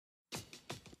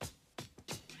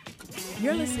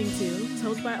You're listening to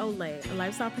Told by Olay, a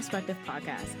lifestyle perspective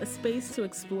podcast, a space to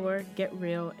explore, get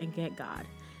real, and get God.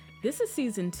 This is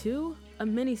season 2, a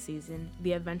mini season,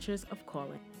 The Adventures of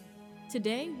Calling.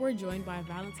 Today, we're joined by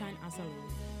Valentine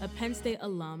Asalim, a Penn State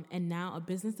alum and now a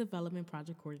business development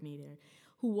project coordinator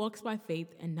who walks by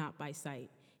faith and not by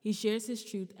sight. He shares his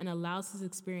truth and allows his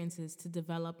experiences to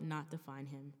develop, not define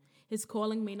him. His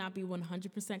calling may not be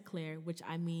 100% clear, which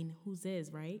I mean, whose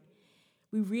is, right?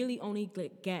 We really only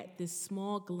get this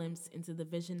small glimpse into the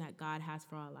vision that God has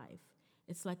for our life.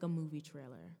 It's like a movie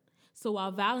trailer. So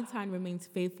while Valentine remains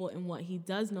faithful in what he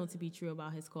does know to be true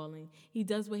about his calling, he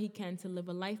does what he can to live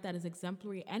a life that is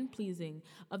exemplary and pleasing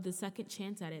of the second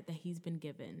chance at it that he's been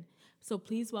given. So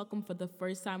please welcome for the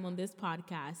first time on this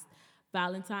podcast,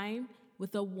 Valentine,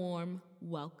 with a warm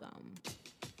welcome.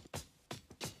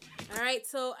 All right,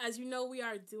 so as you know, we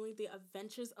are doing the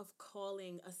Adventures of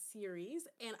Calling, a series,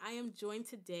 and I am joined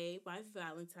today by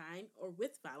Valentine, or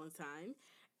with Valentine,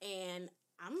 and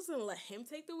I'm just going to let him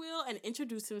take the wheel and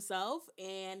introduce himself,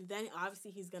 and then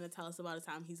obviously he's going to tell us about a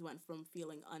time he's went from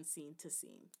feeling unseen to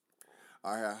seen.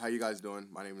 All right, how you guys doing?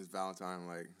 My name is Valentine,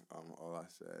 all I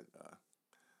said.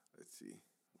 Let's see.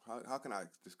 How can I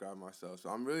describe myself? So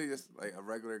I'm really just like a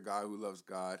regular guy who loves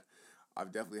God.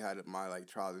 I've definitely had my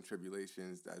trials and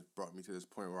tribulations that brought me to this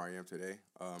point where I am today.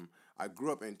 I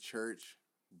grew up in church,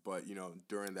 but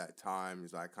during that time,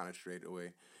 I kind of strayed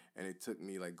away, and it took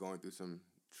me going through some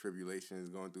tribulations,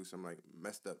 going through some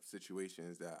messed up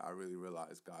situations that I really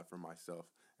realized God for myself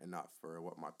and not for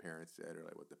what my parents said or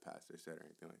what the pastor said or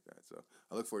anything like that. So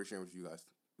I look forward to sharing with you guys.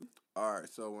 All right,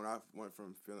 so when I went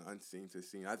from feeling unseen to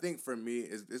seen, I think for me,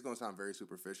 it's going to sound very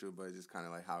superficial, but it's just kind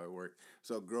of how it worked.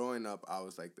 So growing up, I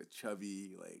was the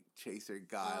chubby, chaser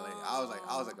guy. I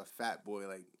was a fat boy.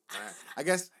 I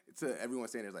guess to everyone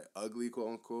saying it's ugly, quote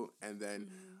unquote. And then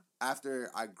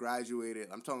after I graduated,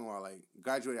 I'm talking about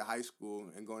graduated high school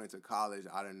and going into college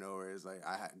out of nowhere. It's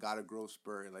I got a growth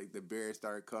spurt. The beard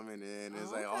started coming in.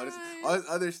 It's all this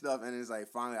other stuff. And it's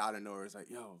finally out of nowhere. It's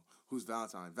yo, who's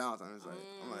Valentine? Valentine. It's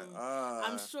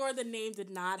I'm sure the name did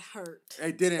not hurt.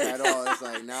 It didn't at all. It's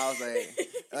now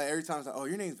it's every time it's oh,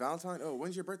 your name's Valentine? Oh,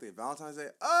 when's your birthday? Valentine's Day?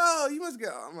 Oh, you must go.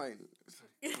 I'm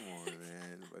come on,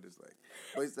 man. But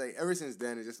it's ever since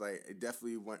then, it just it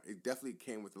definitely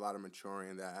came with a lot of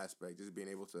maturing in that aspect. Just being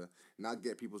able to not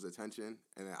get people's attention,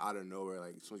 and then out of nowhere,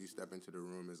 as soon as you step into the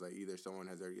room, it's either someone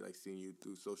has already seen you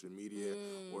through social media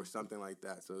or something like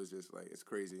that. So it's just it's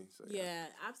crazy. So yeah,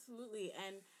 absolutely.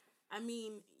 And I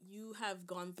mean, you have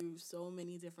gone through so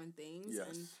many different things, yes.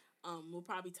 And we'll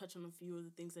probably touch on a few of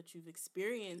the things that you've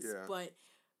experienced, yeah. But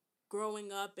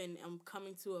growing up and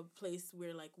coming to a place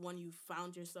where, one, you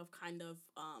found yourself kind of,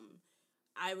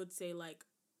 I would say,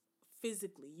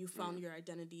 physically, you found your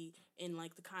identity in,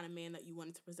 the kind of man that you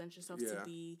wanted to present yourself to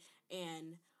be,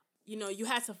 and you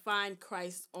had to find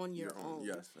Christ on your own.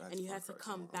 Yes, and you had to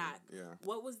come back. Yeah.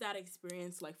 What was that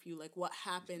experience like for you? What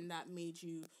happened that made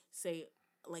you say,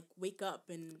 wake up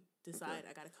and decide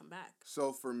I gotta come back?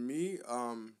 So for me,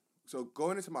 so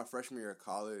going into my freshman year of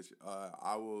college,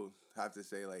 I will have to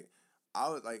say I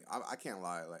was I can't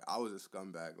lie, I was a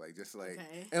scumbag,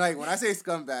 okay. And when I say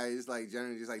scumbag, it's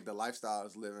generally just the lifestyle I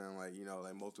was living,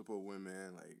 multiple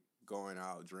women, going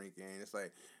out drinking. It's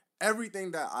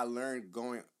everything that I learned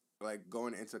going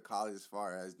into college as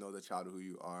far as know the child of who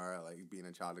you are, being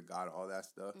a child of God, all that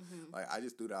stuff. Mm-hmm. I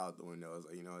just threw that out the window. I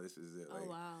was this is it. Oh,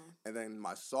 wow. And then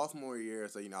my sophomore year,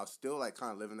 so, I was still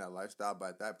kind of living that lifestyle, but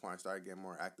at that point I started getting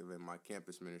more active in my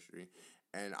campus ministry.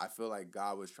 And I feel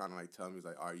God was trying to tell me,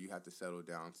 all right, you have to settle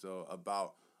down. So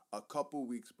about a couple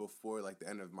weeks before the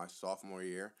end of my sophomore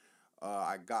year,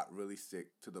 I got really sick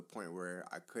to the point where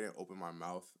I couldn't open my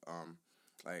mouth.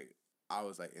 I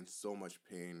was in so much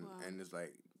pain. Wow. And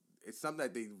it's something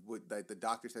that they would the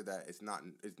doctor said that it's not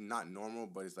normal,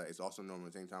 but it's also normal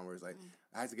at the same time, where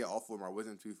I had to get all four of my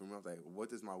wisdom teeth from me. I was what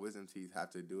does my wisdom teeth have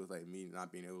to do with me not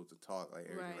being able to talk,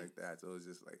 everything right. like that? So it was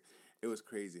just it was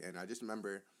crazy. And I just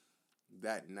remember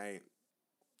that night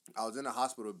I was in a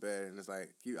hospital bed, and it's I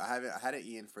hadn't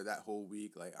eaten for that whole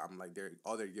week. I'm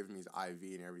they're giving me is IV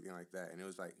and everything like that, and it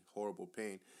was horrible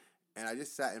pain. And I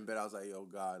just sat in bed. I was yo,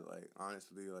 God,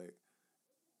 honestly,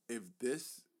 if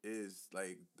this is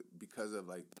because of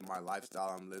my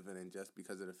lifestyle I'm living, and just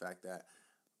because of the fact that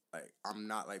I'm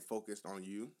not focused on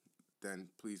you, then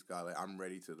please God, I'm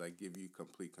ready to give you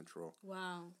complete control.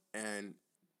 Wow. And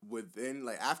within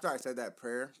after I said that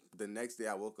prayer, the next day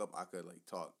I woke up, I could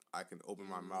talk, I could open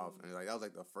my mouth, and that was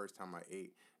the first time I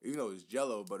ate, even though it was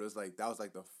Jello, but it was that was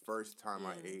the first time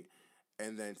I ate.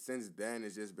 And then since then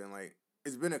it's just been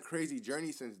it's been a crazy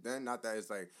journey since then. Not that it's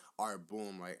like, all right,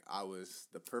 boom, like I was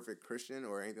the perfect Christian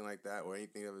or anything like that or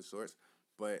anything of the sorts.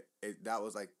 But that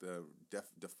was like the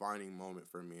defining moment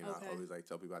for me, and Okay. I always like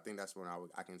tell people. I think that's when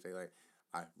I can say like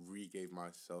I re-gave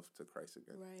myself to Christ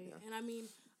again. Right. Yeah. And I mean,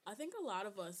 I think a lot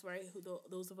of us, right,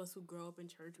 those of us who grow up in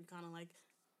church, we kind of like,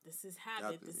 this is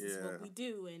habit, this is what we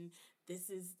do, and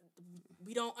this is,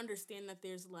 we don't understand that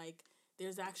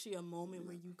there's actually a moment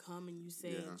where you come and you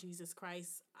say, Jesus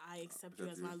Christ, I accept you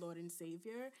as my Lord and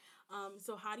Savior.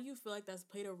 So how do you feel like that's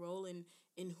played a role in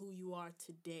who you are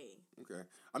today? Okay.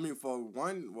 I mean, for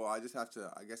one, well, I just have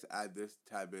to, I guess, add this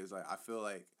tab is like, I feel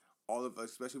like all of us,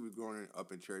 especially we growing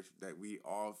up in church, that we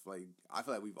all, like, I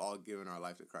feel like we've all given our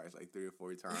life to Christ, like, 3 or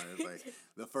 4 times. Like,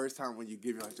 the first time when you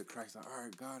give your life to Christ, like, all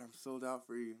right, God, I'm sold out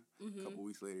for you. A couple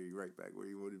weeks later, you're right back where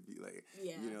you would be, like,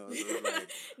 you know, so it's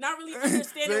like, not really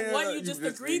understanding what you just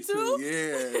agreed to.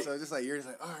 Yeah. So just like, you're just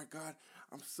like, all right, God,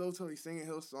 I'm so totally singing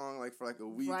Hillsong, like, for like a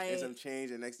week and some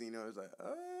change, and next thing you know, it's like,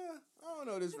 I don't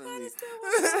know this for me.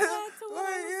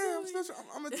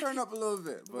 I'm gonna turn up a little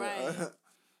bit, but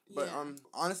but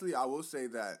honestly, I will say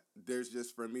that there's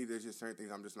just certain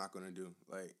things I'm just not gonna do.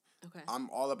 Like, I'm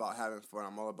all about having fun.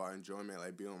 I'm all about enjoyment,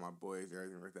 like being with my boys and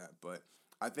everything like that. But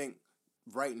I think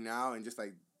right now and just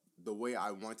like the way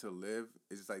I want to live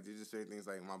is just like there's just certain things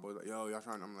like my boys like, yo, y'all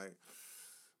trying. I'm like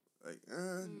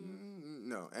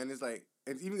no, and it's like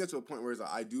it even gets to a point where it's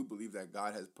like I do believe that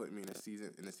God has put me in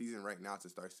a season right now to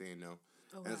start saying no.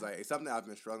 Okay. And it's like, it's something I've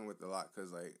been struggling with a lot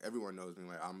because, like, everyone knows me.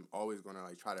 Like, I'm always going to,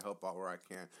 like, try to help out where I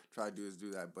can, try to do this,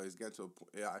 do that. But it's getting to a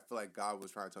point, I feel like God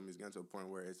was trying to tell me it's getting to a point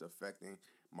where it's affecting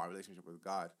my relationship with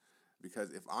God.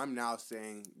 Because if I'm now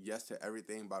saying yes to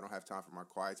everything, but I don't have time for my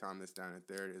quiet time, this, that, and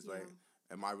the third, it's like,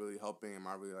 am I really helping? Am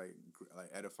I really, like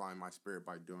edifying my spirit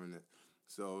by doing it?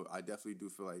 So I definitely do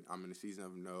feel like I'm in a season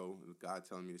of no, God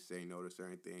telling me to say no to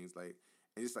certain things, like,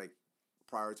 and just, like,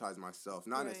 prioritize myself.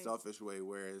 Not in a selfish way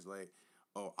where it's like,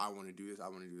 oh, I want to do this, I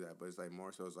want to do that. But it's like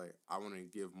more so it's like I want to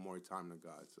give more time to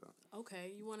God. So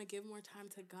okay, you want to give more time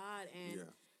to God, and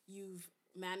you've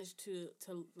managed to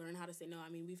learn how to say no. I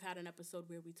mean, we've had an episode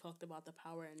where we talked about the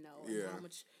power in no and how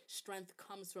much strength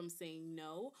comes from saying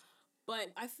no.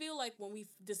 But I feel like when we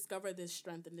discover this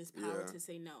strength and this power to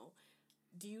say no,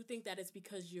 do you think that it's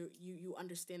because you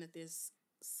understand that there's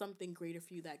something greater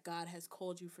for you, that God has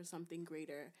called you for something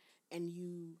greater, and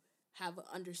you have an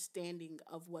understanding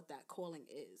of what that calling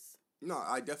is? No,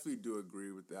 I definitely do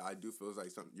agree with that. I do feel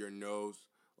like your no's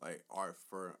like are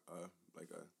for like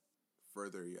a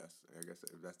further yes. I guess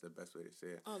if that's the best way to say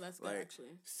it. Oh, that's good, like,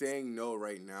 actually. Saying no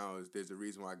right now there's a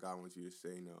reason why God wants you to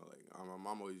say no. Like my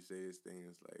mom always say this thing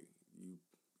is like you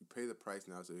pay the price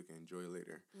now so you can enjoy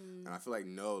later. And I feel like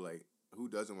no, like who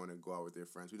doesn't want to go out with their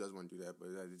friends? Who doesn't want to do that? But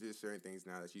there's just certain things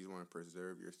now that you just want to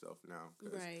preserve yourself now.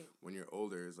 Because when you're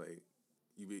older, it's like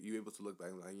you able to look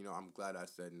like you know, I'm glad I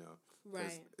said no.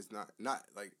 Right. It's not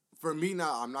like for me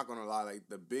now. I'm not gonna lie. Like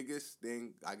the biggest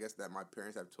thing I guess that my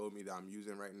parents have told me that I'm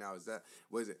using right now is that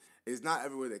it's not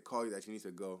everywhere they call you that you need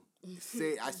to go.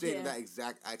 I say it in that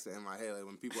exact accent in my head. Like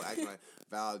when people ask me like,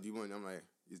 Val, do you want? I'm like,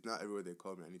 it's not everywhere they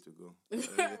call me. I need to go.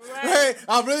 Right.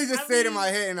 I'll really just say it in my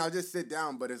head and I'll just sit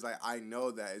down. But it's like I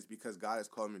know that it's because God has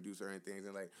called me to do certain things.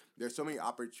 And like there's so many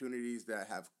opportunities that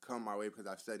have come my way because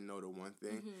I've said no to one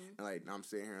thing. And like I'm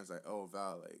sitting here and it's like, oh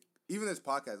Val, like even this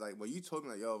podcast, like when you told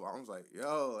me like, yo, I was like,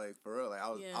 yo, like for real, like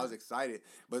I was excited.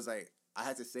 But it's like I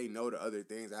had to say no to other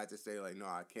things. I had to say like, no,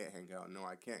 I can't hang out. No,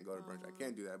 I can't go to brunch. I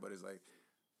can't do that. But it's like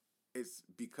it's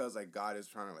because like God is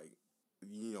trying to like,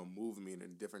 you know, move me in a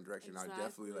different direction. Exactly. I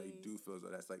definitely like do feel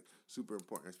that that's like super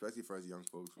important, especially for us young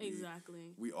folks.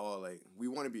 We all like we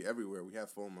want to be everywhere. We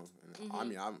have FOMO, and I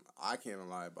mean I can't even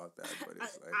lie about that. But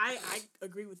it's I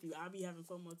agree with you. I be having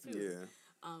FOMO too. Yeah.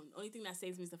 Only thing that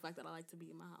saves me is the fact that I like to be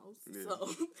in my house. Yeah.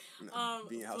 So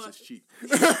being house is cheap.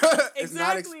 It's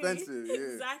not expensive. Yeah.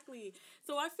 Exactly.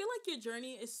 So I feel like your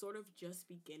journey is sort of just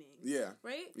beginning. Yeah.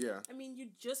 Right? Yeah. I mean,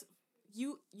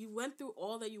 you went through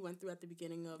all that you went through at the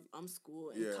beginning of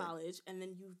school and college, and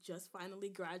then you just finally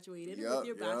graduated with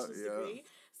your bachelor's degree.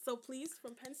 So please,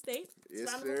 from Penn State,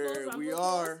 yes, sir, we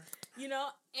are. You know,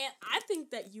 and I think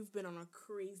that you've been on a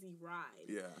crazy ride.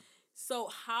 Yeah. So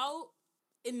how,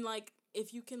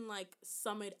 if you can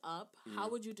sum it up, how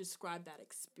would you describe that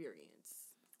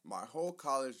experience? My whole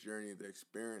college journey, the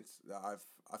experience that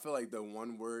I feel like the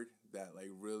one word that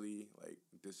really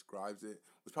describes it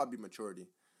was probably maturity.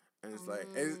 And it's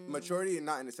it's maturity, and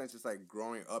not in the sense it's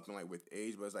growing up and with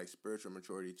age, but it's spiritual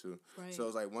maturity too. Right. So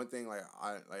it's one thing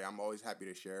I'm always happy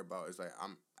to share about is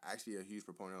I'm actually a huge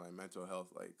proponent of like mental health,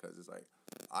 like because it's like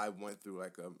I went through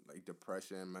like a like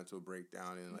depression, mental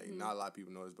breakdown, and like not a lot of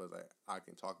people know this, but like I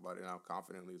can talk about it now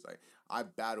confidently. It's like I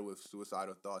battle with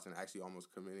suicidal thoughts and actually almost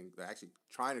actually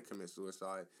trying to commit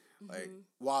suicide, like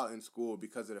while in school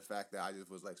because of the fact that I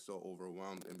just was like so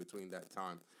overwhelmed in between that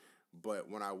time. But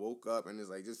when I woke up and it's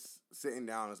like just sitting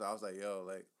down, I was like, yo,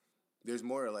 like there's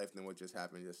more to life than what just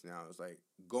happened just now. It's like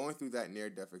going through that near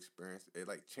death experience, it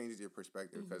like changes your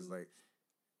perspective because like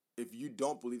if you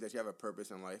don't believe that you have a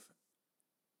purpose in life,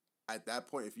 at that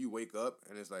point, if you wake up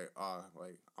and it's like,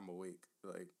 like I'm awake,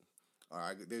 like, all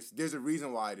right, there's a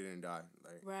reason why I didn't die,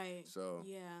 like, right, so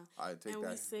yeah, I take and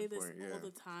that we say this yeah. all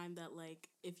the time that like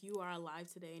if you are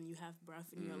alive today and you have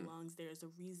breath in your lungs, there's a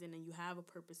reason and you have a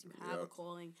purpose, you have a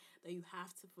calling that you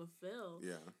have to fulfill.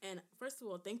 Yeah. And first of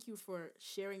all, thank you for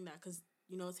sharing that because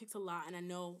you know it takes a lot, and I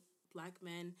know Black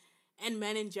men and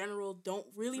men in general don't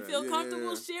really feel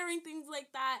comfortable sharing things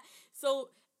like that. So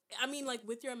I mean, like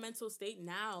with your mental state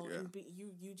now, and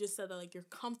you just said that like you're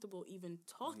comfortable even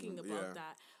talking about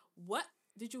that. What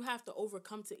did you have to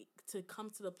overcome to come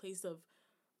to the place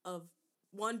of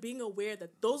one being aware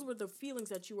that those were the feelings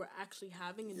that you were actually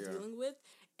having and dealing with,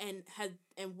 and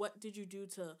what did you do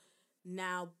to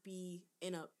now be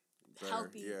in a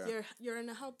healthy you're in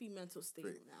a healthy mental state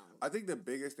now? I think the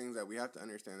biggest thing is that we have to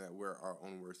understand that we're our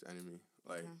own worst enemy.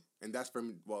 Like and that's for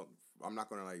me, well, I'm not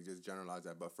gonna like just generalize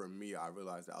that, but for me I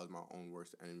realized that I was my own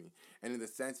worst enemy. And in the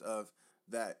sense of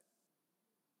that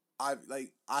I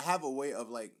have a way of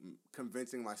like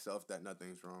convincing myself that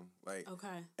nothing's wrong. Like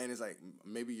and it's like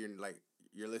maybe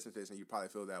you're listening to this and you probably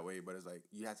feel that way, but it's like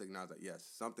you have to acknowledge that yes,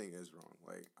 something is wrong.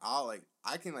 Like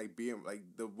I can like be in like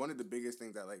the one of the biggest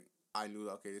things that like I knew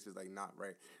okay this is like not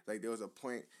right. Like there was a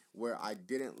point where I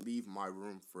didn't leave my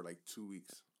room for like 2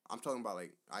 weeks. I'm talking about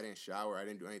like I didn't shower, I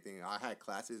didn't do anything. I had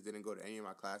classes, didn't go to any of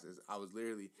my classes. I was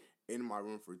literally in my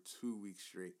room for 2 weeks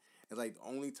straight. And like the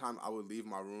only time I would leave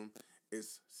my room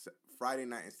is Friday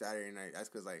night and Saturday night. That's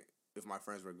because like if my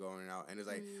friends were going out, and it's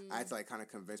like I had to like kind of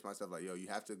convince myself like yo you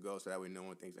have to go so that way no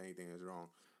one thinks anything is wrong.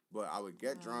 But I would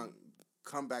get drunk,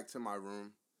 come back to my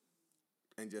room,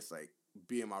 and just like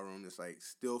be in my room, just like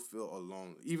still feel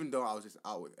alone, even though I was just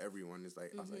out with everyone. It's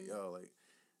like I was like yo like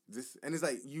this, and it's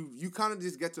like you kind of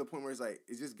just get to a point where it's like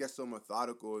it just gets so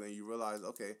methodical, and you realize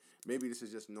okay maybe this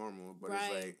is just normal, but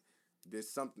it's like there's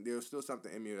still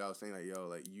something in me that I was saying like yo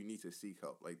like you need to seek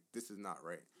help, like this is not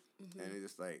right. And it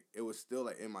just like it was still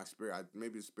like in my spirit.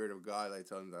 Maybe the spirit of God like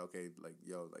telling me like okay like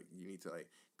yo like you need to like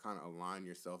kind of align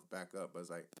yourself back up. But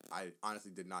it's like I honestly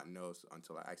did not know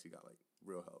until I actually got like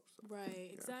real help. So,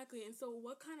 right, exactly. And so,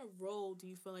 what kind of role do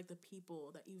you feel like the people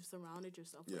that you've surrounded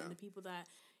yourself with, and the people that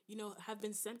you know have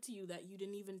been sent to you that you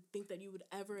didn't even think that you would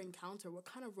ever encounter? What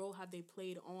kind of role have they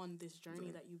played on this journey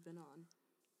that you've been on?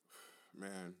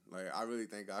 Man, like I really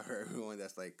thank God for everyone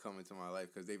that's like come into my life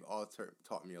because they've all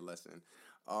taught me a lesson.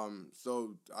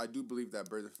 So I do believe that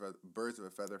birds of a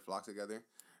feather flock together,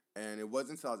 and it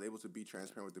wasn't until I was able to be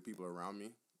transparent with the people around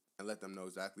me and let them know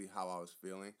exactly how I was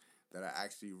feeling that I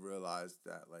actually realized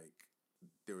that like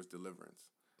there was deliverance.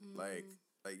 Like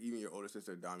even your older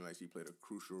sister Dami, like she played a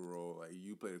crucial role. Like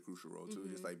you played a crucial role too.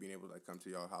 Just like being able to like come to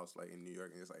your house like in New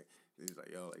York and it's like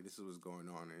yo like this is what's going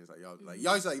on, and it's like y'all like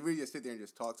y'all just like really just sit there and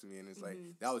just talk to me, and it's like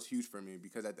that was huge for me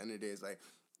because at the end of the day it's like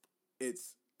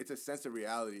it's a sense of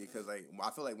reality because like I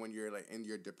feel like when you're like in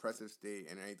your depressive state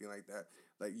and anything like that,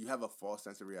 like you have a false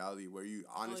sense of reality where you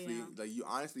honestly like you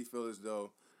honestly feel as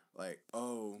though like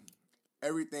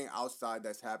everything outside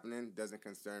that's happening doesn't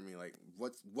concern me. Like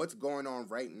what's going on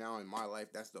right now in my life,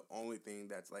 that's the only thing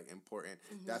that's like important.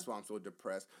 That's why I'm so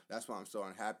depressed. That's why I'm so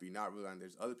unhappy. Not realizing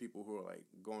there's other people who are like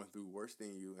going through worse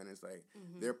than you, and it's like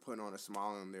they're putting on a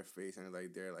smile on their face, and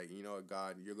like they're like, you know what,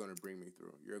 God, you're gonna bring me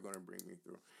through. You're gonna bring me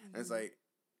through. And it's like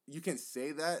you can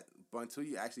say that, but until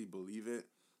you actually believe it,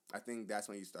 I think that's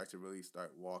when you start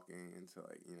walking into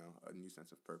like, you know, a new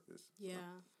sense of purpose. Yeah.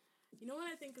 So. You know what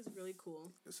I think is really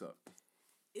cool? What's up?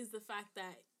 Is the fact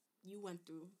that you went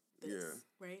through this,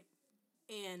 right?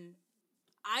 And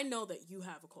I know that you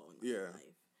have a calling in your life.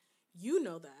 You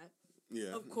know that.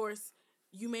 Yeah. Of course,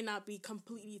 you may not be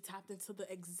completely tapped into the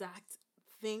exact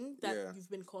thing that you've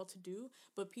been called to do,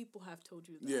 but people have told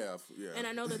you that. Yeah. And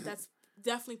I know that that's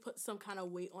definitely put some kind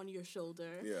of weight on your shoulder.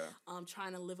 Yeah.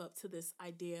 Trying to live up to this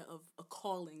idea of a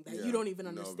calling that you don't even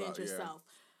understand yourself.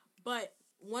 But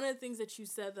one of the things that you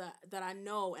said that I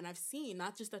know and I've seen,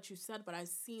 not just that you said, but I've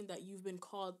seen that you've been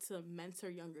called to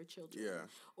mentor younger children. Yeah.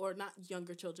 Or not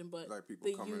younger children, but like people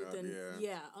the youth up, and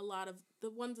a lot of the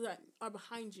ones that are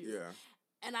behind you. Yeah.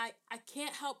 And I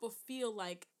can't help but feel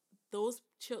like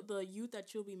the youth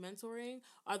that you'll be mentoring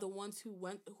are the ones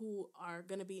who are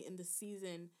gonna be in the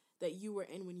season that you were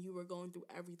in when you were going through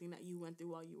everything that you went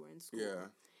through while you were in school. Yeah.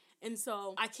 And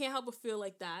so I can't help but feel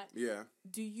like that. Yeah.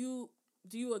 Do you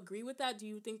agree with that? Do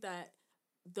you think that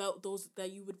those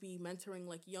that you would be mentoring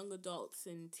like young adults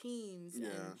and teens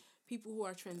and people who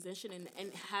are transitioning,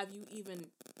 and have you even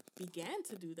began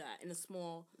to do that in a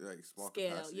small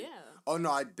scale? Capacity. Yeah. Oh no,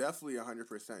 I definitely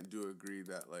 100% do agree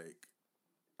that like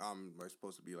I'm like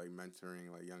supposed to be like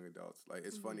mentoring like young adults. Like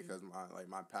it's funny because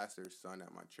my pastor's son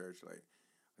at my church, like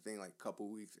I think like a couple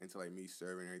weeks into like me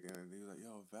serving and everything, and he was like,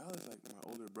 "Yo, Val is like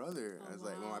my older brother." And I was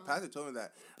like, when my pastor told me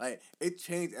that, like it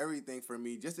changed everything for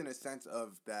me, just in a sense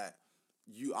of that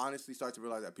you honestly start to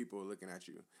realize that people are looking at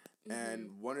you. And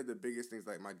one of the biggest things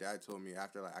like my dad told me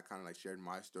after like I kind of like shared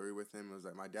my story with him, was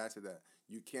like my dad said that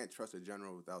you can't trust a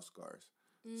general without scars.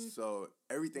 So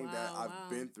everything that I've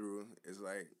been through is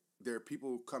like there are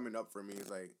people coming up for me. It's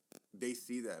like they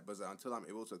see that, but like, until I'm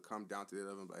able to come down to the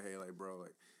level, like, hey, like bro,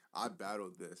 like I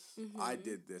battled this, I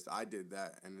did this, I did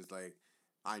that, and it's like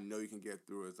I know you can get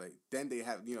through it. It's like then they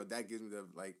have, that gives me the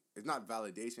like, it's not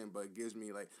validation, but it gives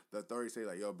me like the authority to say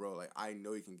like, yo bro, like I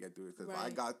know you can get through it, because if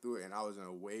I got through it and I was in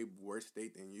a way worse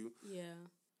state than you,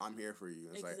 I'm here for you.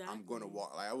 It's like I'm gonna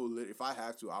walk, like I will if I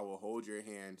have to, I will hold your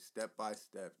hand step by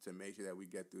step to make sure that we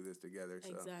get through this together.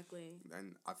 So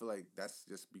and I feel like that's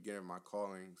just beginning of my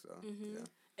calling. So yeah,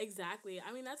 exactly.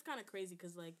 I mean, that's kind of crazy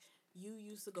because like you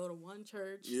used to go to one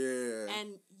church,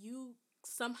 and you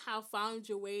somehow found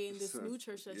your way in this new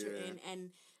church that you're in, and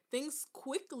things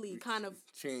quickly kind of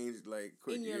changed like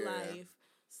in your life.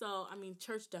 So I mean,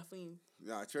 church definitely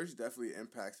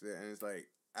impacts it, and it's like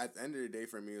at the end of the day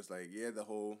for me, it's like the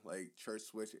whole like church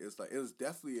switch is like it was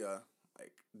definitely a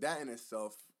like that in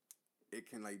itself. It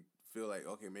can like feel like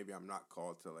okay, maybe I'm not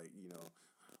called to like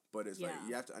but it's like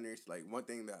you have to understand. Like one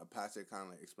thing that a pastor kind of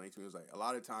like explained to me was like a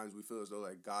lot of times we feel as though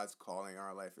like God's calling in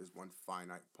our life is one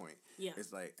finite point. Yeah,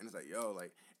 it's like yo,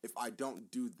 like if I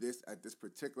don't do this at this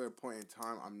particular point in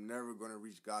time, I'm never gonna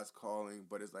reach God's calling.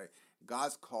 But it's like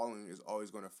God's calling is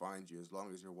always gonna find you as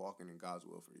long as you're walking in God's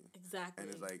will for you. Exactly. And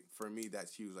it's like for me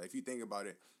that's huge. Like if you think about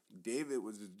it, David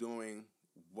was just doing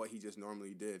what he just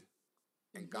normally did,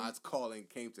 and God's calling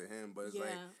came to him. But it's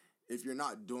like, if you're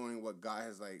not doing what God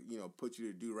has like put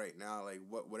you to do right now, like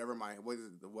whatever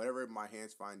my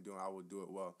hands find doing, I will do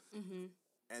it well.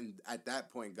 And at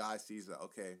that point, God sees that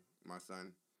okay, my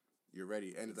son, you're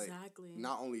ready. And it's like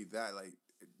not only that, like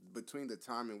between the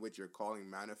time in which your calling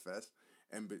manifests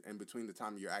and between the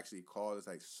time you're actually called, it's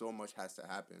like so much has to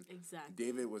happen. Exactly.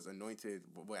 David was anointed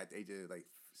at the age of like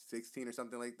 16 or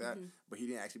something like that, but he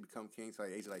didn't actually become king till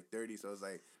like age of like 30. So it's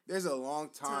like there's a long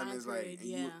time. It's like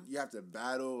you have to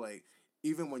battle. Like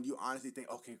even when you honestly think,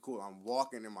 okay, cool, I'm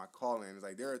walking in my calling. It's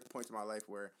like there are points in my life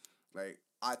where like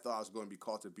I thought I was going to be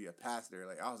called to be a pastor.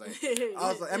 Like I was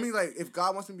like, I mean, like if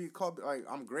God wants me to be called, like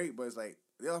I'm great, but it's like.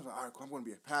 I was like, all right, cool, I'm going to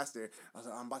be a pastor. I was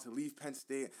like, I'm about to leave Penn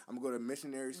State. I'm going to go to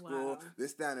missionary school,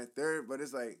 this, that, and the third. But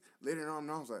it's like, later on,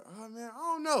 I was like, oh, man, I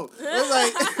don't know.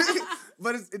 It's like,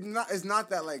 but it's not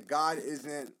that, like, God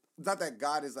isn't, it's not that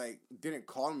God is, like, didn't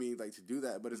call me, like, to do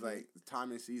that. But it's, like,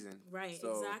 time and season. Right,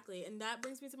 exactly. And that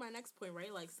brings me to my next point,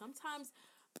 right? Like, sometimes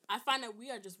I find that we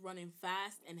are just running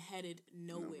fast and headed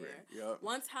nowhere. Yep.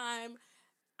 One time...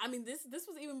 I mean, this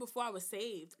was even before I was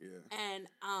saved. Yeah. And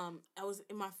I was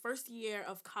in my first year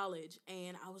of college,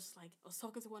 and I was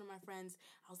talking to one of my friends.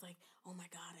 I was like, oh my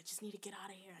God, I just need to get out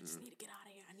of here. I just need to get out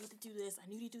of here. I need to do this. I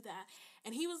need to do that.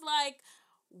 And he was like,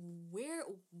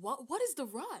 what is the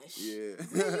rush? Yeah.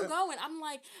 Where are you going? I'm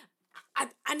like,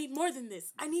 I need more than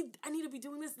this. I need to be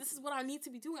doing this. This is what I need to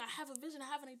be doing. I have a vision.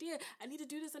 I have an idea. I need to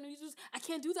do this. I need to do this. I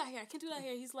can't do that here. I can't do that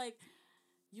here. He's like,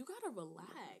 you gotta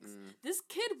relax. This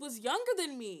kid was younger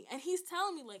than me, and he's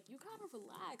telling me, like, you gotta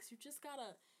relax. You just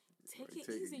gotta take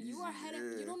it easy. You are heading,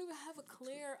 you don't even have a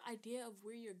clear idea of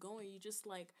where you're going. You just,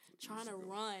 like, trying to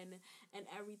run and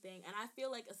everything. And I feel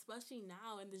like, especially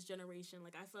now in this generation,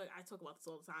 like, I feel like I talk about this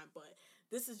all the time, but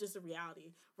this is just a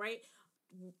reality, right?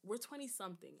 We're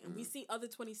 20-something, and we see other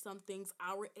 20-somethings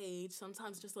our age,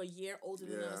 sometimes just a year older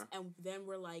than us, and then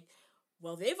we're like,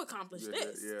 well, they've accomplished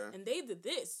this, and they did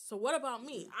this. So what about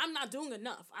me? I'm not doing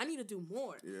enough. I need to do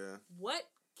more. Yeah. What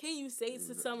can you say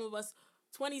to some of us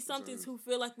 20-somethings who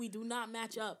feel like we do not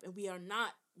match up and we are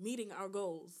not meeting our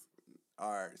goals?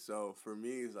 All right. So for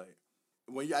me, it's like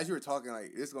as you were talking, like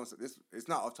it's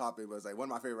not off topic, but it's like one of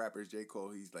my favorite rappers, J.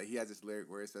 Cole. He has this lyric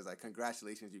where it says like,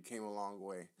 "Congratulations, you came a long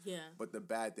way." Yeah. But the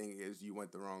bad thing is you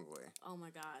went the wrong way. Oh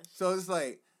my gosh. So it's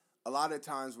like. A lot of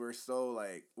times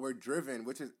we're driven,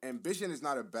 which is ambition is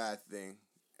not a bad thing,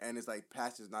 and it's like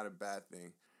passion is not a bad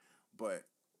thing, but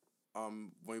I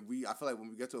feel like when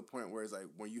we get to a point where it's like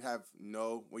when you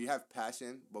have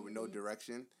passion but with no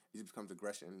direction, it just becomes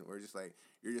aggression. Or just like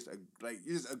you're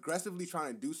just aggressively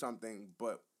trying to do something,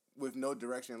 but with no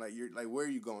direction. Like you're like, where are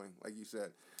you going? Like you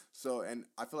said. So, and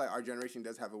I feel like our generation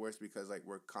does have it worse because like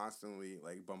we're constantly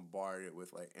like bombarded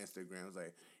with like Instagrams,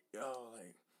 like, yo,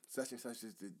 like such and such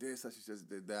just did this, such and such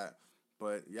did that.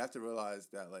 But you have to realize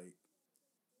that like,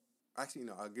 actually,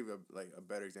 no, I'll give you a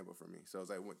better example for me. So it's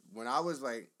like when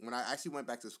I actually went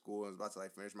back to school and was about to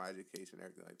like finish my education and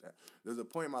everything like that. There was a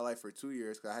point in my life for 2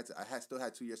 years because still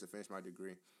had 2 years to finish my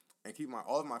degree, and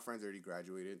all of my friends already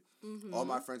graduated. Mm-hmm. All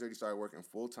my friends already started working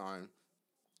full time.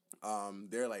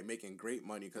 They're like making great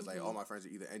money because like all my friends are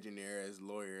either engineers,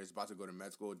 lawyers, about to go to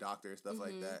med school, doctors, stuff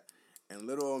like that. And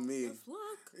little old me,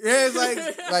 yeah, it's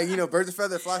like birds of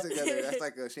feather flock together. That's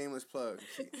like a shameless plug.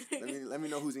 Let me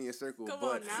know who's in your circle. Come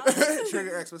but on now.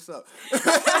 Trigger X, what's up?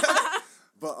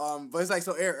 But it's like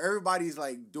so everybody's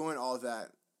like doing all that,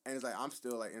 and it's like I'm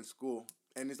still like in school,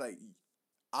 and it's like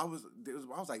I was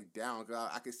like down because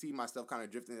I could see myself kind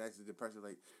of drifting into depression.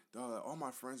 Like, dog, like, all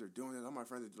my friends are doing this. All my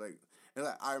friends are like, and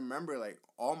like I remember like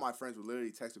all my friends would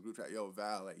literally text the group chat, "Yo,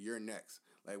 Val, like you're next."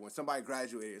 Like when somebody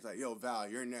graduated, it's like, "Yo, Val,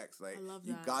 you're next. Like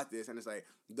you got this." And it's like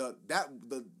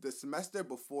the semester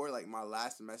before like my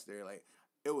last semester, like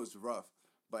it was rough.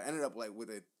 But I ended up like with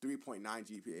a 3.9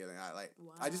 GPA. And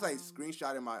I just like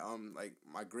screenshotted my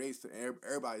my grades to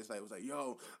everybody. Just like was like,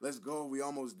 yo, let's go. We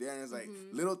almost there. And it's like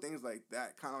little things like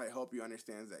that kind of like help you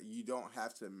understand that you don't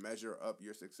have to measure up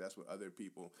your success with other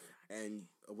people. And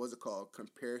what's it called?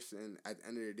 Comparison at the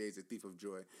end of the day is a thief of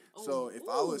joy. Oh, so if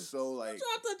I was so like,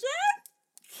 drop the gem.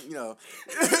 You know,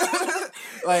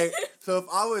 like, so if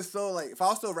I was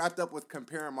so wrapped up with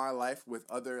comparing my life with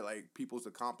other like people's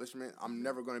accomplishment, I'm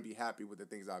never going to be happy with the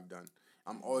things I've done.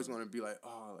 I'm always going to be like,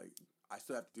 oh, like I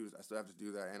still have to do this, I still have to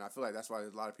do that. And I feel like that's why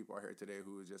there's a lot of people out here today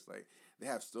who is just like, they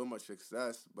have so much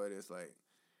success, but it's like,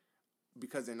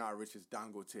 because they're not rich as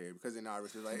Dangote, because they're not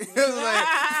rich as like,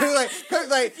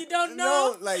 like you don't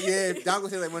know, no, like yeah,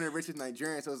 Dangote like one of the richest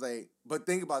Nigerians. So it's like, but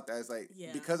think about that. It's like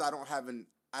because I don't have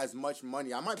as much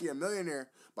money. I might be a millionaire,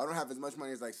 but I don't have as much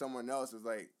money as like someone else. Is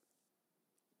like,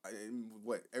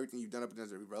 everything you've done up to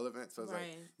is irrelevant. So it's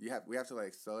like we have to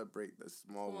like celebrate the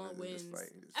small wins.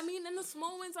 And I mean, and the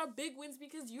small wins are big wins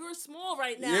because you're small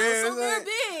right now, so they're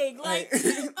big. Like I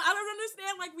don't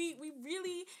understand. Like we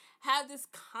really have this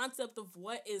concept of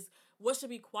what should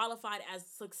be qualified as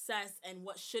success and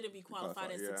what shouldn't be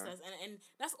qualified as success. And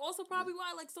that's also probably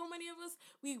why, like, so many of us,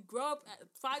 we grow up at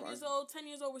 5 years old, 10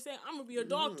 years old, we're saying, I'm going to be a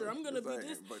doctor, I'm going to be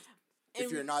this. But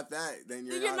if you're not that, then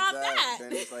you're not that.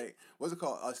 Then it's like, what's it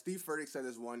called? Steve Furtick said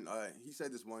this one,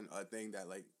 thing that,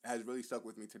 like, has really stuck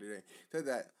with me to today. He said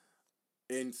that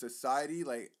in society,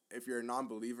 like, if you're a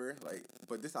non-believer, like,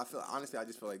 but this, I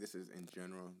just feel like this is in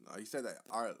general. He said that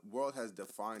our world has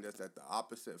defined us that the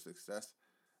opposite of success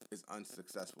is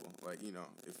unsuccessful. Like, you know,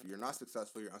 if you're not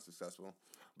successful, you're unsuccessful.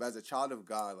 But as a child of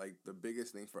God, like, the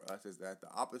biggest thing for us is that the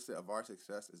opposite of our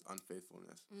success is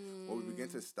unfaithfulness. When we begin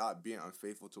to stop being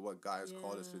unfaithful to what God has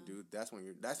called us to do, that's when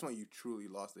you truly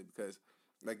lost it, because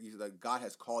like God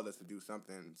has called us to do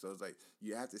something. So it's like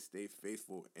you have to stay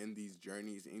faithful in these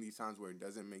journeys, in these times where it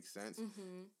doesn't make sense.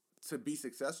 To be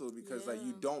successful, because like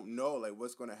you don't know like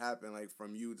what's gonna happen, like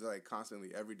from you to like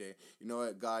constantly every day. You know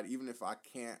what, God, even if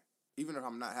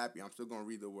I'm not happy, I'm still going to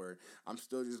read the word. I'm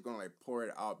still just going to like pour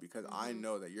it out because I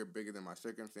know that you're bigger than my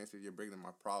circumstances. You're bigger than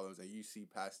my problems, and you see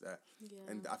past that. Yeah.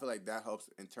 And I feel like that helps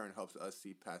us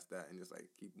see past that and just like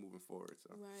keep moving forward.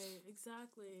 So. Right.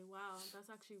 Exactly. Wow.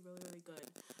 That's actually really, really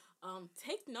good.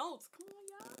 Take notes. Come on,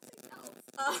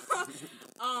 y'all.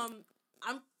 Take notes.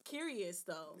 I'm curious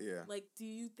though. Yeah. Like, do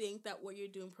you think that what you're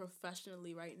doing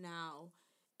professionally right now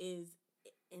is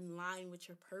in line with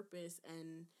your purpose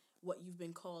and what you've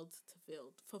been called to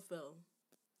fulfill?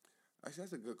 Actually,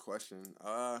 that's a good question.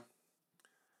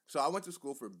 So I went to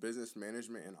school for business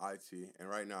management and IT, and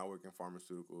right now I work in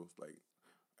pharmaceuticals,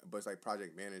 but it's like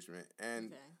project management.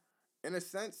 And in a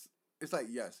sense, it's like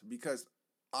yes, because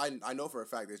I know for a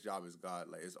fact this job is God.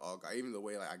 Like it's all God. Even the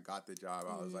way like I got the job,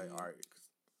 I was like, all right,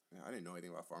 'cause I didn't know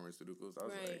anything about pharmaceuticals. I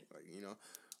was like, you know,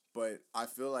 but I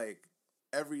feel like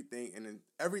everything,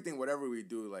 whatever we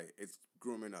do, like it's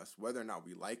grooming us. Whether or not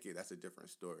we like it, that's a different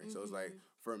story. So it's like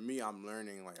for me, I'm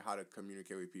learning like how to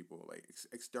communicate with people, like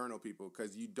external people,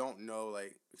 because you don't know,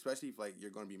 like especially if like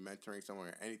you're going to be mentoring someone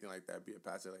or anything like that, be a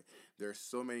pastor. Like there's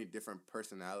so many different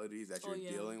personalities that you're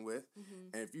dealing with,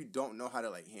 and if you don't know how to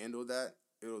like handle that,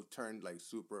 it'll turn like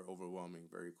super overwhelming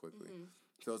very quickly.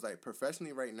 So it's like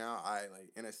professionally right now, I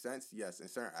like in a sense, yes, in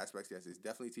certain aspects, yes, it's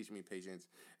definitely teaching me patience.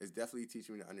 It's definitely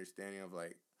teaching me the understanding of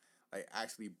like like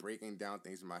actually breaking down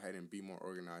things in my head and be more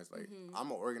organized. Like I'm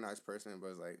an organized person, but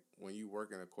it's like when you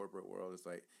work in a corporate world, it's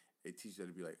like it teaches you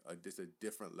to be like just a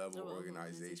different level of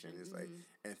organization. It's like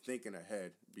and thinking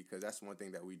ahead, because that's one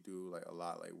thing that we do like a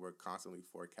lot. Like we're constantly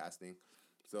forecasting.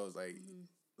 So it's like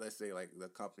let's say like the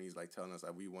company's like telling us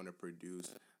like we want to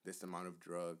produce this amount of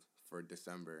drug for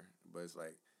December, but it's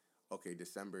like okay,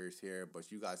 December is here, but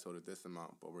you guys told us this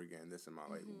amount, but we're getting this amount.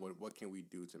 Like, what can we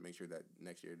do to make sure that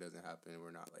next year it doesn't happen and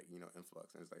we're not, like,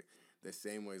 influx? And it's, like, the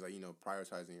same way as, like,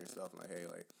 prioritizing yourself. Like, hey,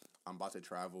 like, I'm about to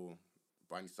travel,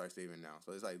 but I need to start saving now.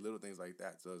 So it's, like, little things like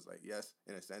that. So it's, like, yes,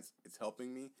 in a sense, it's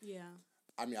helping me. Yeah.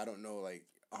 I mean, I don't know, like,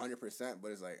 100%,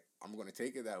 but it's, like, I'm going to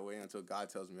take it that way until God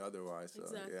tells me otherwise. So,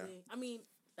 exactly. Yeah. I mean,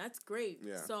 that's great.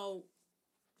 Yeah. So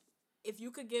if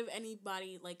you could give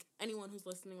anybody, like, anyone who's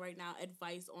listening right now,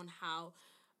 advice on how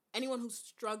anyone who's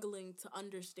struggling to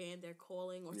understand their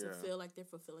calling or to feel like they're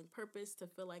fulfilling purpose, to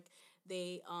feel like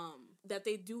they that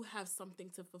they do have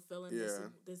something to fulfill in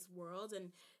this world,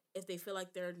 and if they feel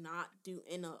like they're not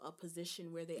in a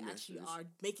position where they actually are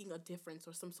making a difference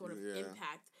or some sort of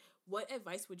impact, what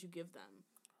advice would you give them?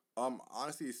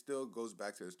 Honestly, it still goes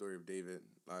back to the story of David.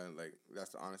 Like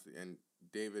that's the honesty, and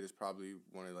David is probably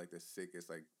one of like the sickest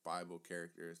like Bible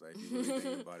characters. Like if you really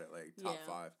think about it, like top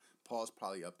 5. Paul's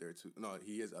probably up there too. No,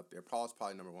 he is up there. Paul's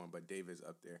probably number 1, but David's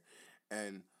up there.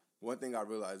 And one thing I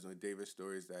realized with David's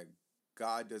story is that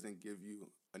God doesn't give you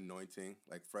anointing,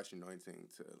 like fresh anointing,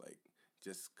 to like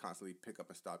just constantly pick up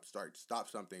and stop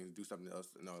something, do something else.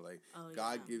 No, like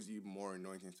God gives you more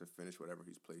anointing to finish whatever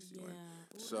He's placed you in.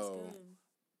 Ooh, so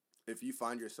if you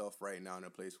find yourself right now in a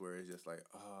place where it's just like,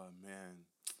 oh man,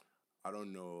 I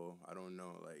don't know,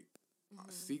 like,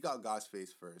 seek out God's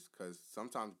face first, because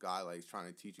sometimes God, like, is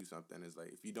trying to teach you something. It's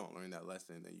like, if you don't learn that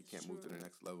lesson, then you can't move to the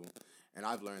next level. And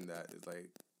I've learned that. It's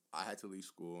like, I had to leave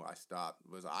school. I stopped.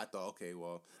 Because I thought, okay,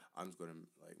 well, I'm just going to,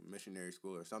 like, missionary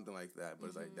school or something like that. But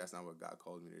it's like, that's not what God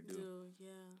called me to do.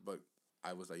 But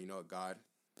I was like, you know what, God,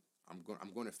 I'm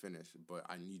going to finish, but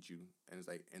I need you. And it's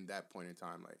like, in that point in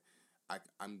time, like,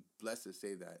 I'm blessed to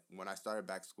say that when I started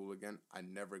back school again, I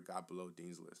never got below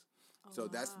Dean's List. So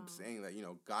that's saying that,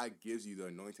 God gives you the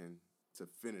anointing to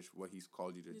finish what He's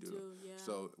called you to do.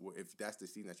 So if that's the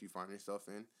scene that you find yourself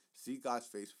in, seek God's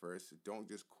face first. Don't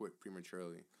just quit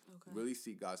prematurely. Really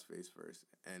seek God's face first.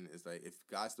 And it's like, if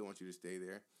God still wants you to stay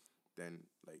there, then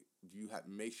like you have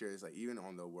make sure it's like even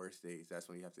on the worst days, that's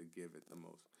when you have to give it the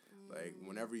most. Like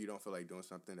whenever you don't feel like doing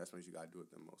something, that's when you gotta do it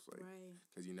the most. Like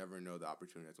because you never know the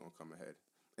opportunity that's gonna come ahead.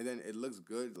 And then it looks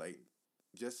good, like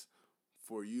just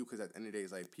for you, because at the end of the day,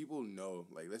 it's like people know.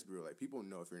 Like let's be real, like people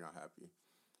know if you're not happy.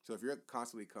 So if you're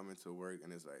constantly coming to work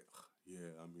and it's like, yeah,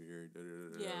 I'm here,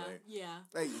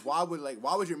 like why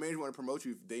would your manager want to promote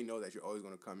you if they know that you're always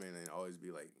gonna come in and always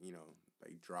be like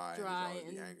like dry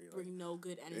and be angry, bring no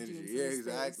good energy into yeah,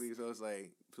 exactly. Space. So it's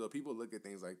like, so people look at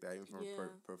things like that even from a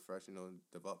professional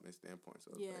development standpoint. So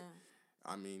it's like,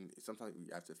 I mean, sometimes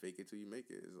you have to fake it till you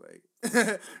make it. It's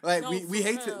like, like no, we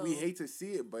hate to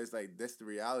see it, but it's like that's the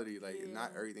reality. Like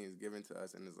not everything is given to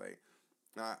us, and it's like.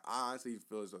 I honestly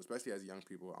feel as though, especially as young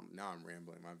people, I'm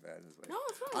rambling. My bad. It's like no,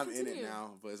 it's fine. I'm in it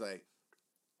now, but it's like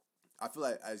I feel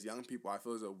like as young people, I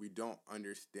feel as though we don't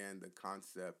understand the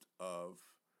concept of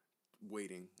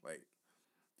waiting. Like,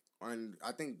 and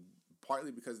I think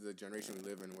partly because of the generation we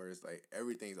live in, where it's like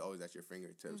everything's always at your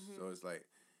fingertips. So it's like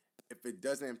if it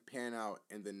doesn't pan out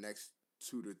in the next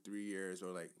 2 to 3 years,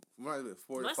 or like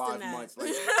 4 to 5 months,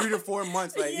 like 3 to 4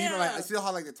 months, like even like I still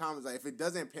how like the time is like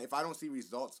if I don't see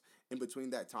results in between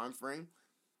that time frame,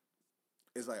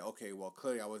 it's like okay, well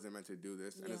clearly I wasn't meant to do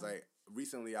this. And it's like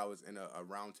recently I was in a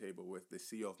round table with the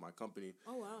CEO of my company.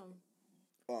 Oh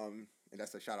wow. And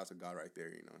that's a shout out to God right there,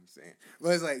 you know what I'm saying? But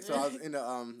it's like, so I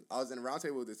was in a round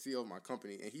table with the CEO of my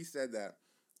company, and he said that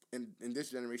in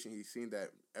this generation he's seen that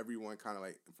everyone kind of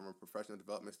like from a professional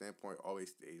development standpoint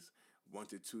always stays 1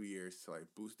 to 2 years to like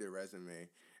boost their resume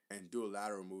and do a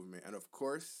lateral movement. And of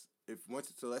course,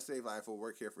 let's say if I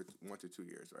work here for 1 to 2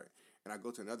 years, right, and I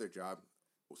go to another job,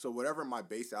 so whatever my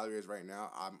base salary is right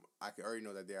now, I can already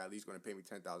know that they're at least going to pay me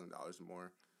 $10,000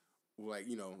 more, like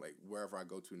like wherever I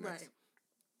go to next. Right.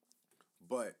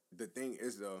 But the thing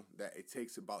is though that it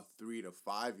takes about 3 to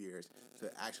 5 years to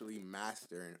actually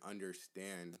master and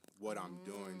understand what I'm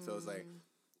doing. So it's like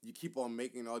you keep on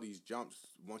making all these jumps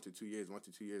 1 to 2 years, 1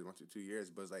 to 2 years, 1 to 2 years,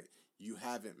 but it's like you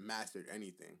haven't mastered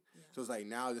anything. So it's like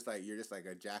now it's like you're just like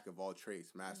a jack of all trades,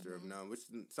 master of none, which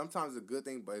sometimes is a good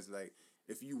thing, but it's like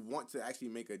if you want to actually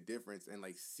make a difference and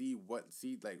like see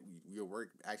like your work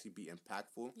actually be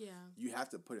impactful, you have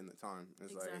to put in the time.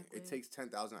 It's like it takes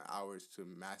 10,000 hours to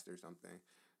master something.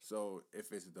 So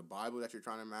if it's the Bible that you're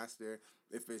trying to master,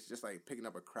 if it's just like picking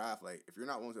up a craft, like if you're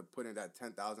not willing to put in that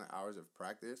 10,000 hours of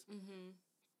practice,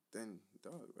 then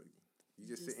dog, like you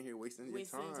just sitting here wasting your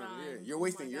time. Yeah, you're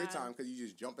wasting your time because you're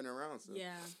just jumping around. So.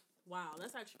 Yeah. Wow,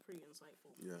 that's actually pretty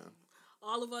insightful. Yeah.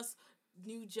 All of us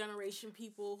new generation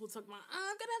people who took I'm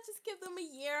gonna just give them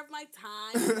a year of my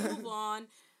time and move on.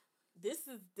 This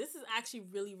is actually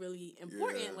really, really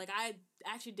important. Yeah. Like, I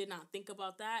actually did not think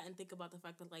about that and think about the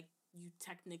fact that, like, you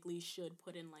technically should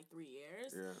put in, like, 3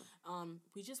 years. Yeah.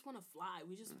 We just want to fly.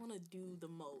 We just want to do the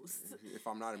most. If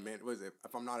I'm not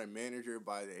if I'm not a manager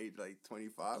by the age like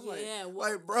 25, yeah,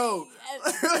 like bro,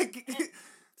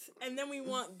 and then we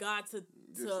want God to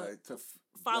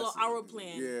follow our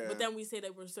plan. Yeah. But then we say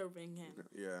that we're serving Him.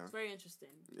 Yeah. It's very interesting.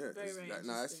 Yeah. Very interesting.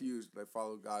 No, that's huge. Like,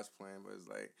 follow God's plan, but it's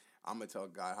like, I'm going to tell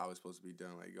God how it's supposed to be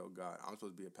done. Like, yo, God, I'm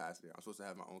supposed to be a pastor. I'm supposed to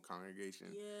have my own congregation.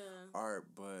 Yeah. All right,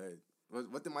 but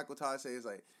what did Michael Todd say is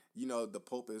like, you know, the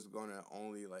Pope is going to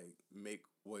only like make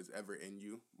what's ever in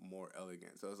you more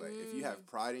elegant. So it's like, if you have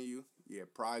pride in you, yeah,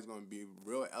 pride's going to be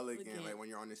real elegant like when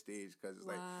you're on the stage, because it's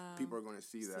like people are going to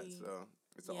see that. So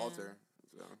it's an altar.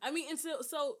 So. I mean, and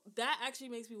so that actually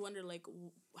makes me wonder, like,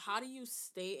 how do you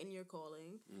stay in your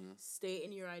calling, stay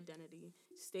in your identity,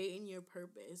 stay in your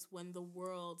purpose when the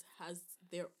world has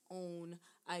their own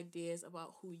ideas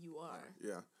about who you are?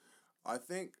 Yeah. I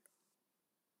think,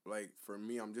 like, for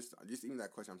me, I'm just even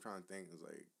that question I'm trying to think is,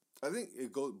 like, I think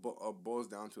it boils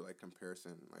down to, like,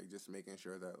 comparison, like, just making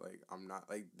sure that, like, I'm not,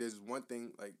 like, there's one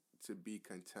thing, like, to be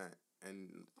content, and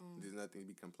there's nothing to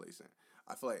be complacent.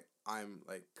 I feel like I'm,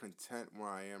 like, content where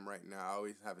I am right now. I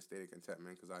always have a state of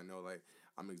contentment because I know, like,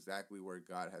 I'm exactly where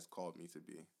God has called me to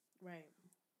be. Right.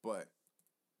 But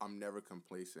I'm never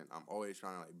complacent. I'm always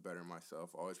trying to, like, better myself,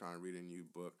 always trying to read a new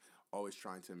book, always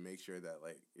trying to make sure that,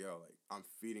 like, like, I'm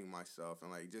feeding myself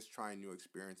and, like, just trying new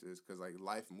experiences because, like,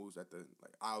 life moves at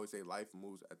I always say life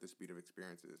moves at the speed of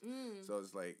experiences. So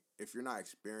it's, like, if you're not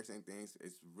experiencing things,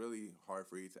 it's really hard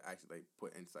for you to actually, like,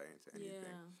 put insight into anything.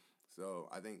 Yeah. So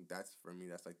I think that's, for me,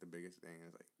 that's, like, the biggest thing.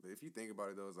 Is like, if you think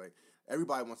about it, though, it's like,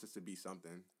 everybody wants us to be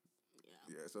something.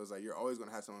 Yeah, so it's like, you're always going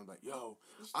to have someone like, yo,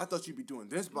 I thought you'd be doing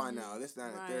this by now, this, that,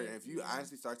 and the third. And if you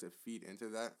honestly start to feed into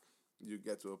that, you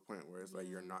get to a point where it's like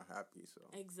you're not happy. So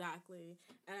exactly.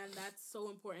 And that's so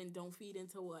important. Don't feed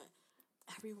into what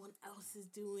everyone else is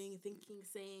doing, thinking,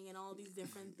 saying, and all these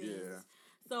different things.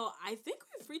 So I think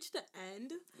we've reached the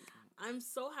end. I'm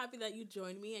so happy that you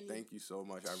joined me and thank you so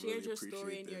much. I shared really your appreciate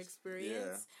story and this. your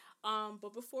experience.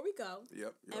 But before we go,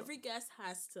 every guest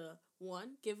has to,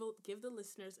 one, give the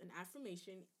listeners an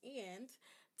affirmation and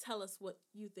tell us what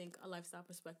you think a lifestyle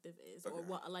perspective is, or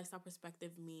what a lifestyle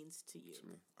perspective means to you. To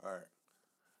me. All right.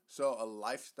 So a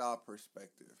lifestyle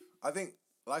perspective. I think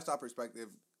lifestyle perspective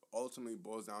ultimately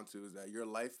boils down to is that your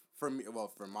life, for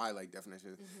my like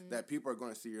definition, that people are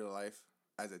going to see your life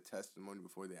as a testimony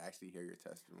before they actually hear your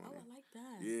testimony. Oh, I like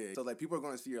that. Yeah. So, like, people are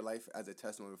going to see your life as a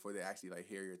testimony before they actually, like,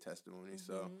 hear your testimony.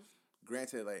 So,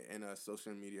 granted, like, in a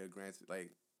social media,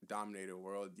 like, dominated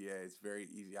world, it's very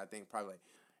easy. I think probably, like,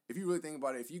 if you really think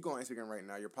about it, if you go on Instagram right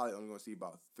now, you're probably only going to see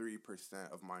about 3%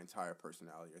 of my entire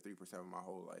personality or 3% of my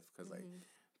whole life. Because, like,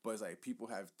 but it's like people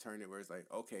have turned it where it's like,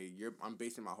 okay, I'm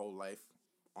basing my whole life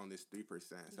on this 3%.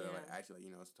 So, like, actually,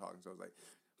 like, it's talking. So, it's like,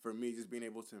 for me, just being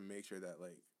able to make sure that,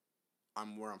 like,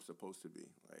 I'm where I'm supposed to be.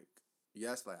 Like,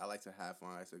 yes, like, I like to have fun.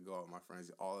 I like to go out with my friends,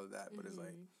 all of that. But it's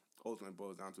like, ultimately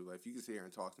boils down to, like, if you can sit here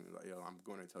and talk to me, like, yo, I'm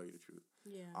going to tell you the truth.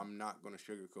 Yeah. I'm not going to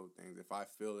sugarcoat things. If I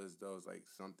feel as though it's, like,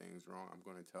 something's wrong, I'm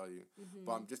going to tell you.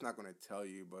 But I'm just not going to tell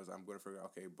you, but I'm going to figure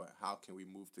out, okay, but how can we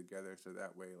move together so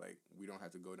that way, like, we don't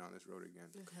have to go down this road again.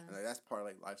 Okay. And, like, that's part of,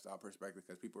 like, lifestyle perspective,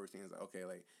 because people are seeing, like, okay,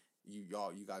 like, you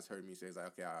guys heard me say, it's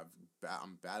like, okay,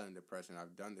 I'm battling depression.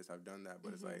 I've done this, I've done that.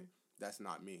 But it's like, that's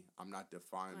not me. I'm not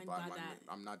defined by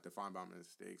my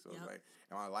mistakes. So it's like,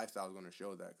 and my lifestyle is going to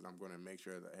show that, because I'm going to make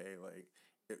sure that, hey, like,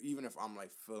 even if I'm,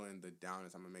 like, feeling the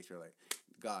downness, I'm going to make sure, like,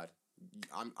 God,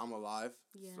 I'm alive.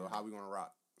 So how we going to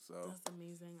rock? So that's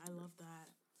amazing. I love that.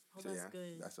 Oh, so that's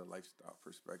good. That's a lifestyle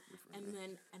perspective for me. And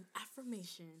then an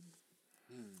affirmation.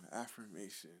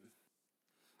 Affirmation.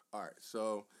 All right.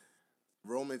 So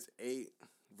Romans 8,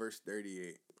 verse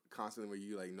 38. Constantly, where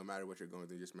you, like, no matter what you're going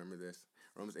through, just remember this.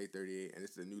 Romans 8:38, and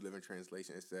this is the New Living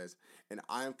Translation. It says, "And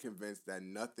I am convinced that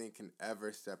nothing can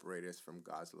ever separate us from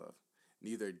God's love.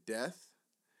 Neither death,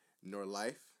 nor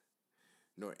life,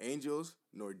 nor angels,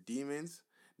 nor demons,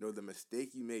 nor the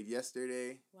mistake you made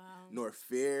yesterday, nor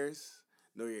fears,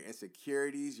 nor your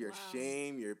insecurities, your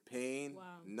shame, your pain.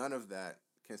 None of that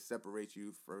can separate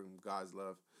you from God's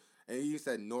love." And you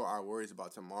said, nor our worries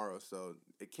about tomorrow. So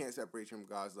it can't separate you from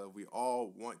God's love. We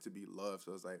all want to be loved.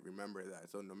 So it's like, remember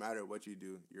that. So no matter what you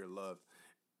do, you're loved.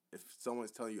 If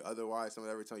someone's telling you otherwise,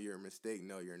 someone's ever telling you you're a mistake,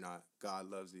 no, you're not.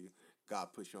 God loves you.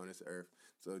 God put you on this earth.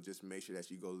 So just make sure that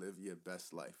you go live your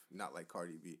best life. Not like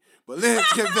Cardi B, but live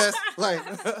your best life.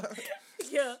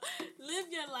 Yeah, live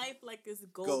your life like it's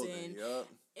golden. Yep.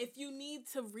 If you need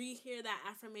to rehear that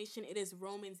affirmation, it is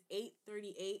Romans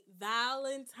 8:38.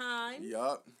 Valentine.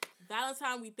 Yup.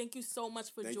 Valentine, we thank you so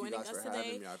much for joining us today. Thank you guys for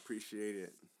having me. I appreciate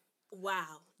it.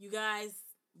 Wow. You guys,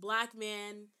 Black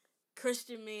man,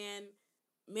 Christian man,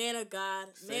 man of God,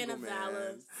 man of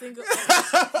valor, single.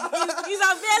 He's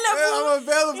available. Yeah, I'm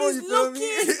available. He's you feel looking. me?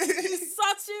 He's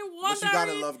searching, wondering. But you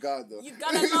gotta love God though. You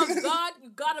gotta love God. You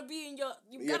gotta be in your.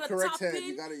 You gotta correct top head. in.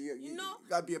 You gotta. You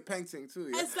gotta be a painting too.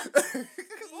 Yeah.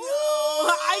 Yo,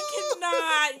 I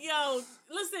cannot. Yo,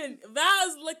 listen.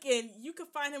 Val's looking. You can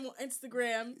find him on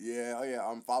Instagram. Yeah. Oh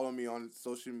yeah. Follow me on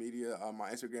social media.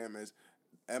 My Instagram is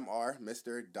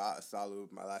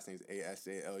Mr.Asalu. My last name is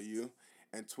Asalu.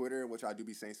 And Twitter, which I do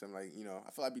be saying some, like,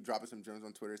 I feel like I be dropping some gems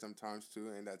on Twitter sometimes too,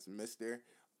 and that's Mr._Asalu.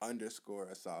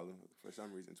 For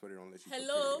some reason, Twitter don't let you.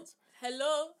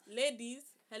 Hello, ladies.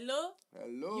 Hello.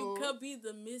 You could be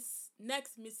the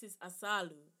next Mrs.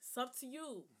 Asalu. It's up to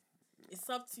you. It's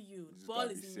up to you. The ball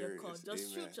is in your court.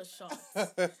 Just shoot your shot.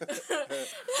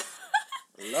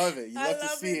 Love it. You love to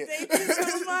see it. Thank you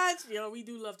so much. Yo, we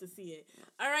do love to see it.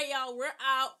 All right, y'all. We're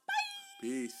out. Bye.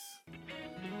 Peace.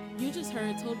 You just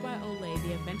heard Told by Olay,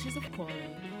 The Adventures of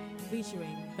Calling,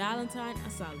 featuring Valentine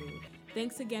Asalu.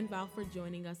 Thanks again, Val, for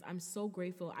joining us. I'm so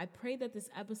grateful. I pray that this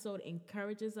episode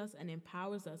encourages us and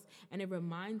empowers us, and it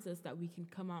reminds us that we can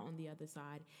come out on the other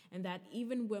side, and that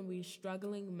even when we're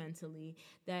struggling mentally,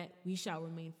 that we shall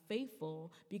remain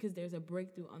faithful because there's a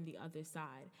breakthrough on the other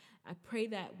side. I pray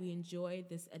that we enjoy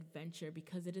this adventure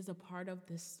because it is a part of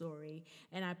this story,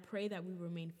 and I pray that we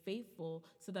remain faithful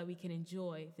so that we can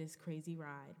enjoy this crazy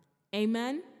ride.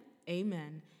 Amen?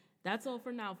 Amen. That's all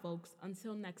for now, folks.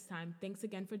 Until next time, thanks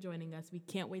again for joining us. We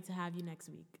can't wait to have you next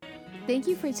week. Thank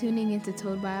you for tuning into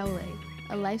Told by Olay,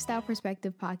 a lifestyle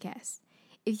perspective podcast.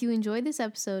 If you enjoyed this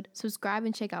episode, subscribe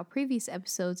and check out previous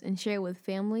episodes and share with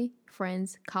family,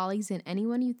 friends, colleagues, and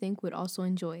anyone you think would also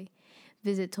enjoy.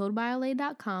 Visit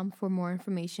toldbyolay.com for more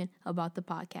information about the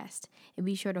podcast. And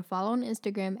be sure to follow on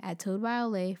Instagram at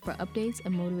toldbyolay for updates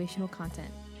and motivational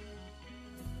content.